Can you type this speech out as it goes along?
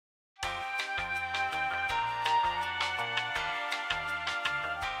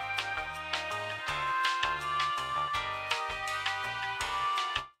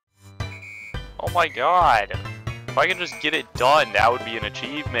Oh my god. If I can just get it done, that would be an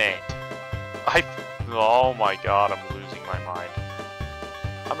achievement. Oh my god, I'm losing my mind.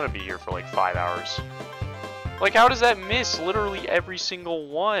 I'm gonna be here for like 5 hours. Like, how does that miss literally every single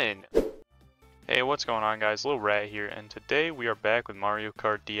one? Hey, what's going on, guys? Lil Rat here, and today we are back with Mario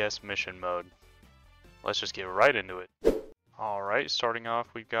Kart DS mission mode. Let's just get right into it. Alright, starting off,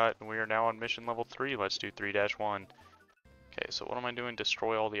 we are now on mission level 3. Let's do 3-1. Okay, so what am I doing?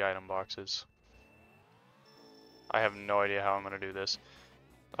 Destroy all the item boxes. I have no idea how I'm gonna do this.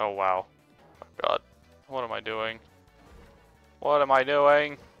 Oh wow. Oh god. What am I doing? What am I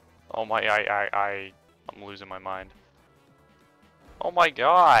doing? Oh my, I'm losing my mind. Oh my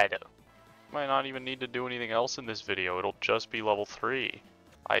god! Might not even need to do anything else in this video. It'll just be level 3.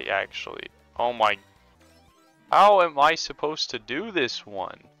 Oh my. How am I supposed to do this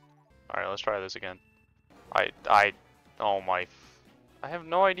one? Alright, let's try this again. Oh my. I have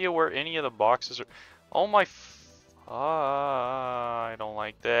no idea where any of the boxes are. Oh my. I don't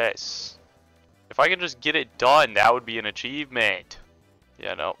like this. If I can just get it done, that would be an achievement.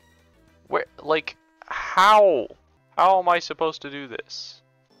 Yeah, no. Where, like, how? How am I supposed to do this?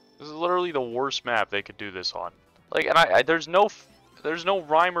 This is literally the worst map they could do this on. Like, and there's no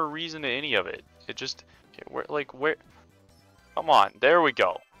rhyme or reason to any of it. It just, okay, where? Come on, there we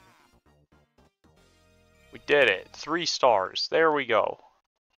go. We did it. 3 stars. There we go.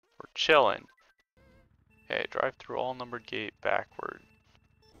 We're chilling. Okay, drive through all numbered gate backward.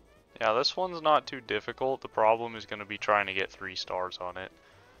 Yeah, this one's not too difficult. The problem is going to be trying to get 3 stars on it.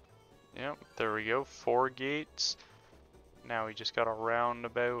 Yep, there we go. 4 gates. Now we just got a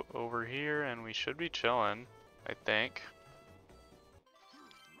roundabout over here, and we should be chilling, I think.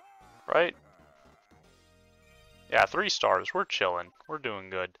 Right? Yeah, 3 stars. We're chilling. We're doing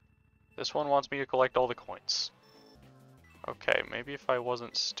good. This one wants me to collect all the coins. Okay, maybe if I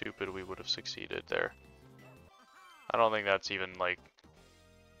wasn't stupid, we would have succeeded there. I don't think that's even, like...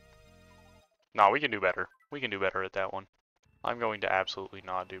 No, we can do better. We can do better at that one. I'm going to absolutely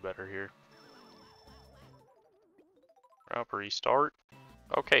not do better here. Up, restart.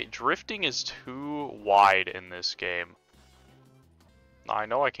 Okay, drifting is too wide in this game. I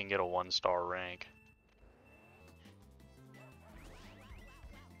know I can get a 1-star rank.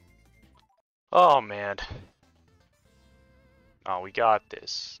 Oh man. Oh, we got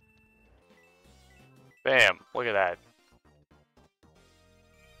this. Bam, look at that.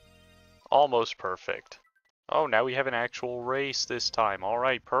 Almost perfect. Oh, now we have an actual race this time.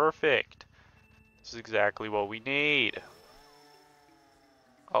 Alright, perfect. This is exactly what we need.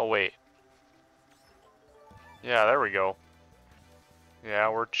 Oh, wait. Yeah, there we go. Yeah,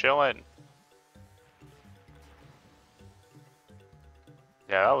 we're chilling.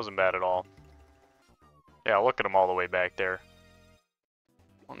 Yeah, that wasn't bad at all. Yeah, look at them all the way back there.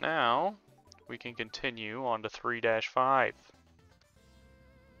 Well, now we can continue on to 3-5.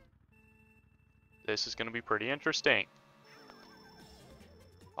 This is going to be pretty interesting.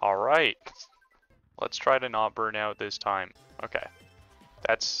 Alright. Let's try to not burn out this time. Okay.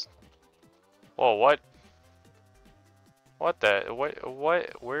 That's... Whoa, what? What the...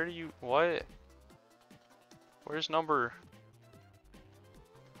 What? Where do you... What? Where's number...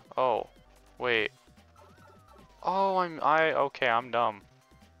 Oh. Wait. Oh, okay, I'm dumb.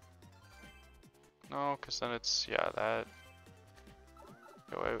 No, because then it's... Yeah, that...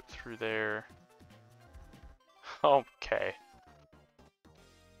 Go out through there. Okay.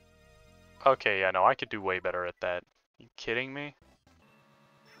 Okay, yeah, no, I could do way better at that. You kidding me?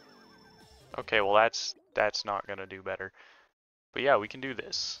 Okay, well that's not gonna do better. But yeah, we can do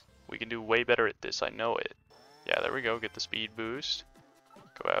this. We can do way better at this, I know it. Yeah, there we go, get the speed boost.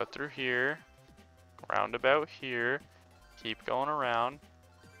 Go out through here. Roundabout here. Keep going around.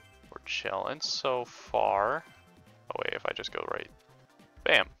 We're chilling so far. Oh wait, if I just go right.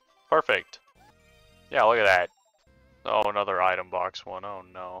 Bam! Perfect! Yeah, look at that. Oh, another item box one. Oh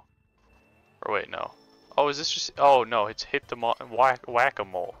no. Or wait, no. Oh, is this just... Oh no, it's hit the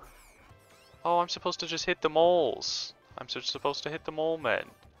whack-a-mole. Oh, I'm supposed to just hit the moles. I'm supposed to hit the mole men.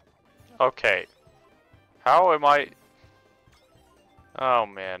 Okay. How am I... Oh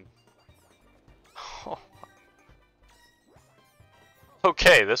man.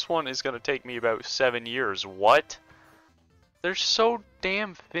 Okay, this one is gonna take me about 7 years. What? They're so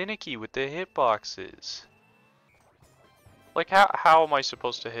damn finicky with the hitboxes. Like, how am I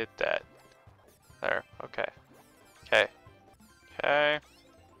supposed to hit that? There, okay. Okay. Okay.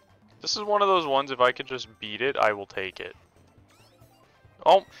 This is one of those ones, if I could just beat it, I will take it.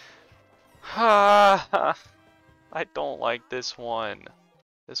 Oh! I don't like this one.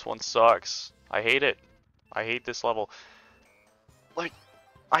 This one sucks. I hate it. I hate this level. Like,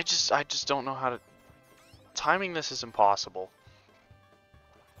 I just don't know how to... Timing this is impossible.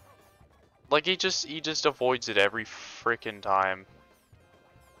 Like, he just avoids it every freaking time.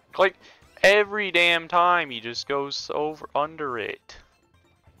 Like, every damn time he just goes over under it.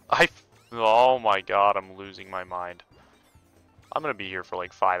 Oh my god, I'm losing my mind. I'm gonna be here for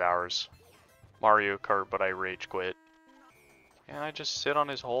like 5 hours. Mario Kart, but I rage quit. Can I just sit on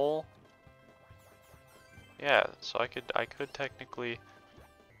his hole? Yeah, so I could technically...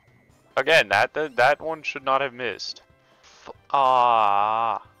 Again, that one should not have missed.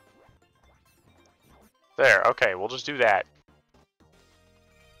 Ah. There, okay, we'll just do that.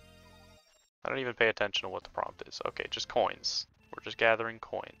 I don't even pay attention to what the prompt is. Okay, just coins. We're just gathering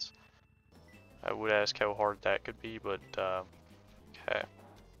coins. I would ask how hard that could be, but, okay.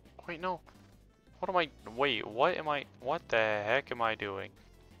 Wait, no. Wait, what the heck am I doing?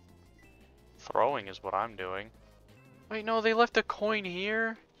 Throwing is what I'm doing. Wait, no, they left a coin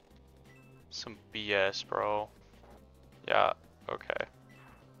here? Some BS, bro. Yeah, okay.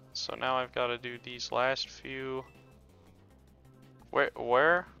 So now I've got to do these last few.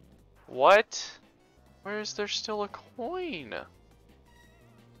 Where? What? Where is there still a coin?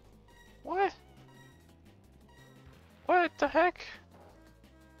 What? What the heck?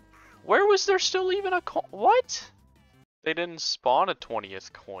 Where was there still even a coin? What? They didn't spawn a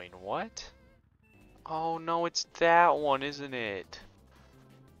 20th coin. What? Oh no, it's that one, isn't it?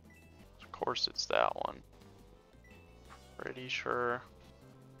 Of course it's that one. Pretty sure.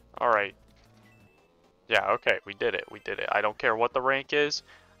 Alright. Yeah, okay, we did it. We did it. I don't care what the rank is.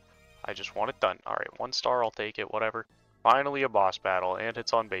 I just want it done. Alright, 1 star, I'll take it, whatever. Finally a boss battle, and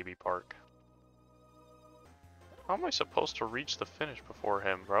it's on Baby Park. How am I supposed to reach the finish before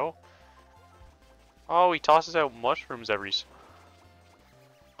him, bro? Oh, he tosses out mushrooms every...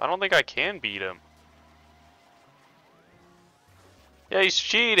 I don't think I can beat him. Yeah, he's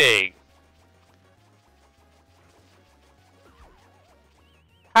cheating!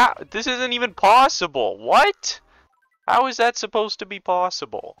 How? This isn't even possible! What? How is that supposed to be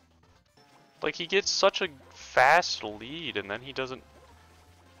possible? Like, he gets such a fast lead, and then he doesn't...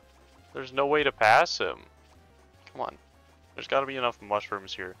 There's no way to pass him. Come on. There's gotta be enough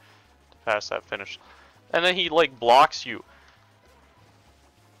mushrooms here to pass that finish. And then he, like, blocks you.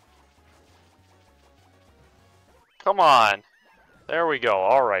 Come on. There we go.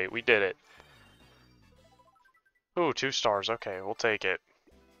 Alright, we did it. Ooh, 2 stars. Okay, we'll take it.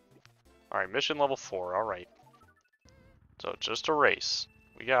 Alright, mission level 4. Alright. So, just a race.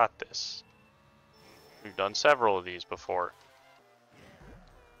 We got this. We've done several of these before.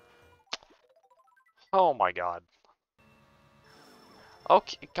 Oh my god.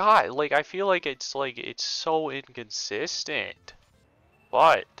 Okay, god, like, I feel like it's so inconsistent.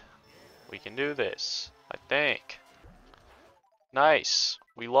 But, we can do this, I think. Nice.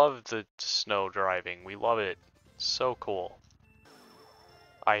 We love the snow driving. We love it. So cool.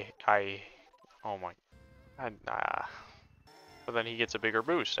 Oh my, but then he gets a bigger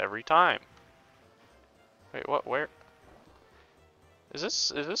boost every time. Wait, what, where? Is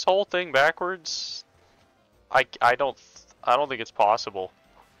this whole thing backwards? I don't think it's possible.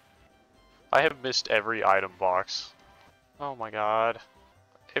 I have missed every item box. Oh my god.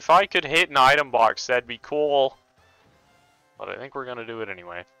 If I could hit an item box, that'd be cool. But I think we're gonna do it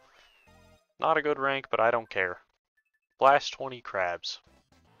anyway. Not a good rank, but I don't care. Blast 20 crabs.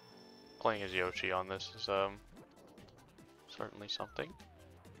 Playing as Yoshi on this is certainly something.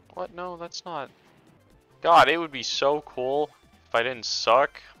 What? No, that's not. God, it would be so cool if I didn't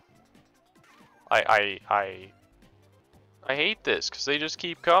suck. I hate this because they just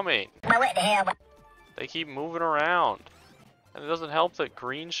keep coming. What the hell? They keep moving around. And it doesn't help that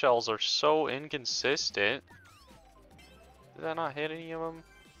green shells are so inconsistent. Did I not hit any of them?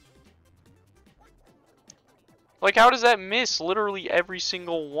 Like, how does that miss literally every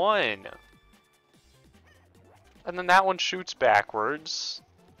single one? And then that one shoots backwards.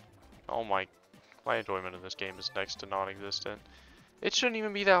 Oh my enjoyment of this game is next to non-existent. It shouldn't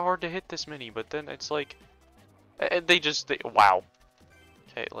even be that hard to hit this many, but then it's like... wow.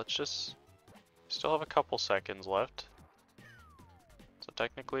 Okay, let's just... Still have a couple seconds left. So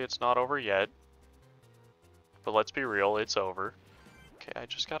technically it's not over yet. But let's be real, it's over. Okay, I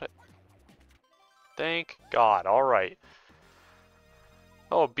just got it. Thank God, alright.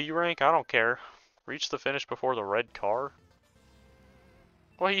 Oh, B rank? I don't care. Reach the finish before the red car?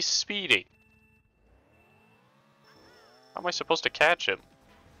 Well, he's speeding. How am I supposed to catch him?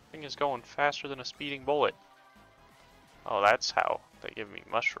 Thing is going faster than a speeding bullet. Oh, that's how they give me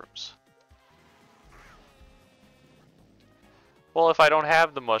mushrooms. Well, if I don't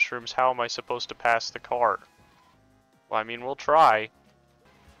have the mushrooms, how am I supposed to pass the car? Well, I mean, we'll try.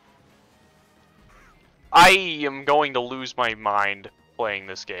 I am going to lose my mind playing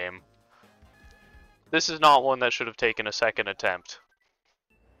this game. This is not one that should have taken a second attempt.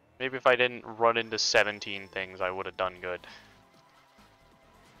 Maybe if I didn't run into 17 things, I would have done good.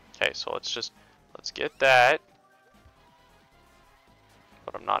 Okay, so let's get that.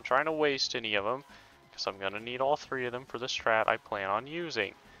 But I'm not trying to waste any of them, because I'm going to need all 3 of them for the strat I plan on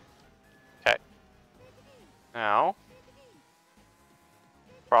using. Okay. Now,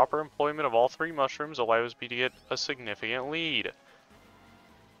 proper employment of all 3 mushrooms allows me to get a significant lead.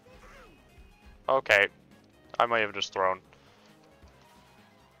 Okay. I might have just thrown.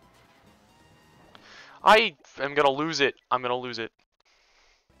 I am going to lose it. I'm going to lose it.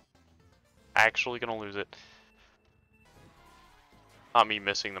 Actually going to lose it. Not me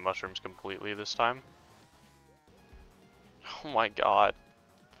missing the mushrooms completely this time. Oh my god.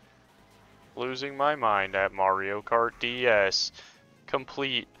 Losing my mind at Mario Kart DS.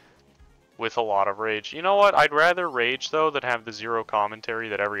 Complete with a lot of rage. You know what? I'd rather rage though than have the 0 commentary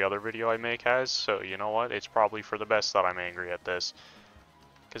that every other video I make has. So you know what? It's probably for the best that I'm angry at this.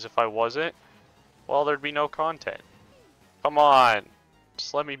 Because if I wasn't, well, there'd be no content. Come on.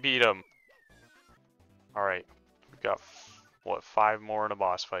 Just let me beat him. Alright. We've got, what, 5 more in a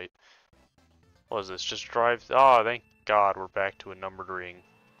boss fight. What is this? Just drive... Oh, thank God we're back to a numbered ring.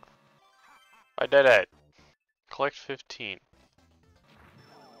 I did it. Collect 15.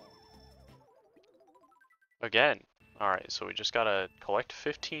 Again. Alright, so we just gotta collect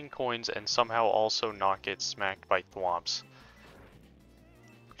 15 coins and somehow also not get smacked by thwomps.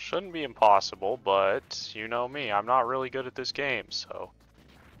 Shouldn't be impossible, but you know me, I'm not really good at this game, so...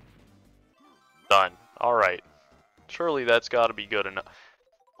 Done. Alright. Surely that's gotta be good enough.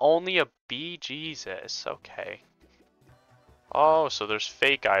 Only a B? Jesus, okay. Oh, so there's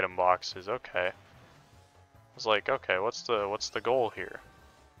fake item boxes, okay. I was like, okay, what's the goal here?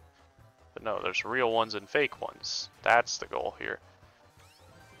 But no, there's real ones and fake ones. That's the goal here.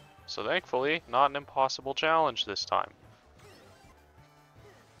 So thankfully, not an impossible challenge this time.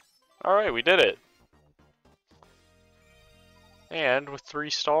 Alright, we did it! And with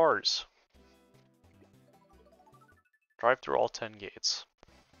 3 stars. Drive through all 10 gates.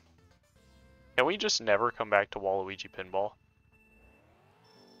 Can we just never come back to Waluigi Pinball?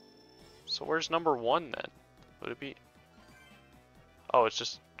 So where's number 1 then? Would it be... Oh, it's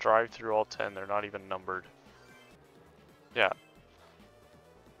just drive through all 10. They're not even numbered. Yeah.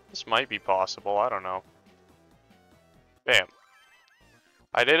 This might be possible. I don't know. Bam.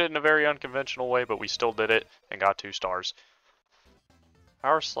 I did it in a very unconventional way, but we still did it and got 2 stars.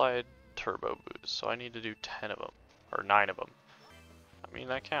 Power Slide Turbo Boost. So I need to do 10 of them. Or 9 of them. I mean,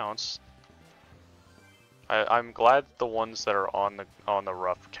 that counts. I'm glad the ones that are on the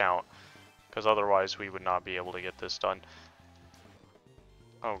rough count. Because otherwise we would not be able to get this done.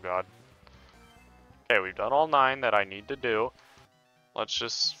 Oh god. Okay, we've done all 9 that I need to do. Let's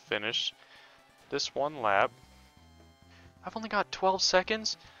just finish this one lap. I've only got 12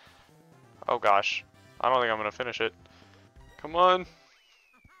 seconds? Oh gosh. I don't think I'm gonna finish it. Come on.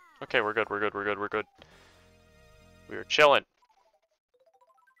 Okay, we're good, we're good, we're good, we're good. We are chilling.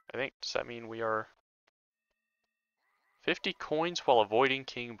 I think, does that mean we are 50 coins while avoiding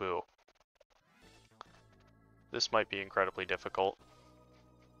King Boo? This might be incredibly difficult.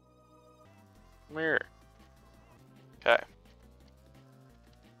 Come here. Okay.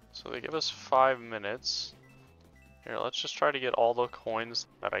 So they give us 5 minutes. Here, let's just try to get all the coins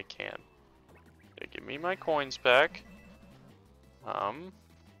that I can. Okay, give me my coins back.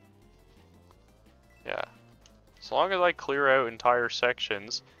 Yeah. As long as I clear out entire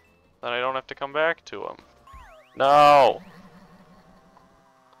sections, then I don't have to come back to them. No!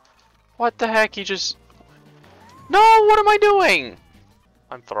 What the heck? He just... No! What am I doing?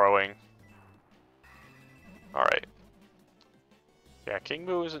 I'm throwing. Alright. Yeah, King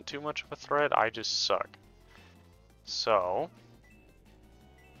Boo isn't too much of a threat, I just suck. So...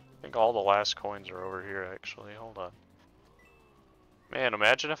 I think all the last coins are over here, actually. Hold on. Man,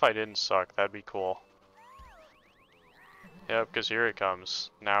 imagine if I didn't suck. That'd be cool. Yep, because here it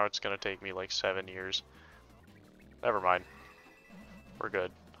comes. Now it's going to take me like 7 years. Never mind. We're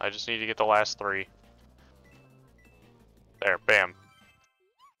good. I just need to get the last 3. There, bam.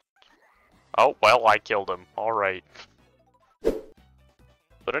 Oh, well, I killed him. Alright.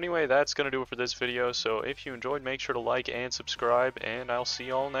 But anyway, that's going to do it for this video, so if you enjoyed, make sure to like and subscribe, and I'll see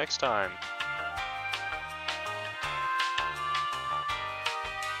y'all next time.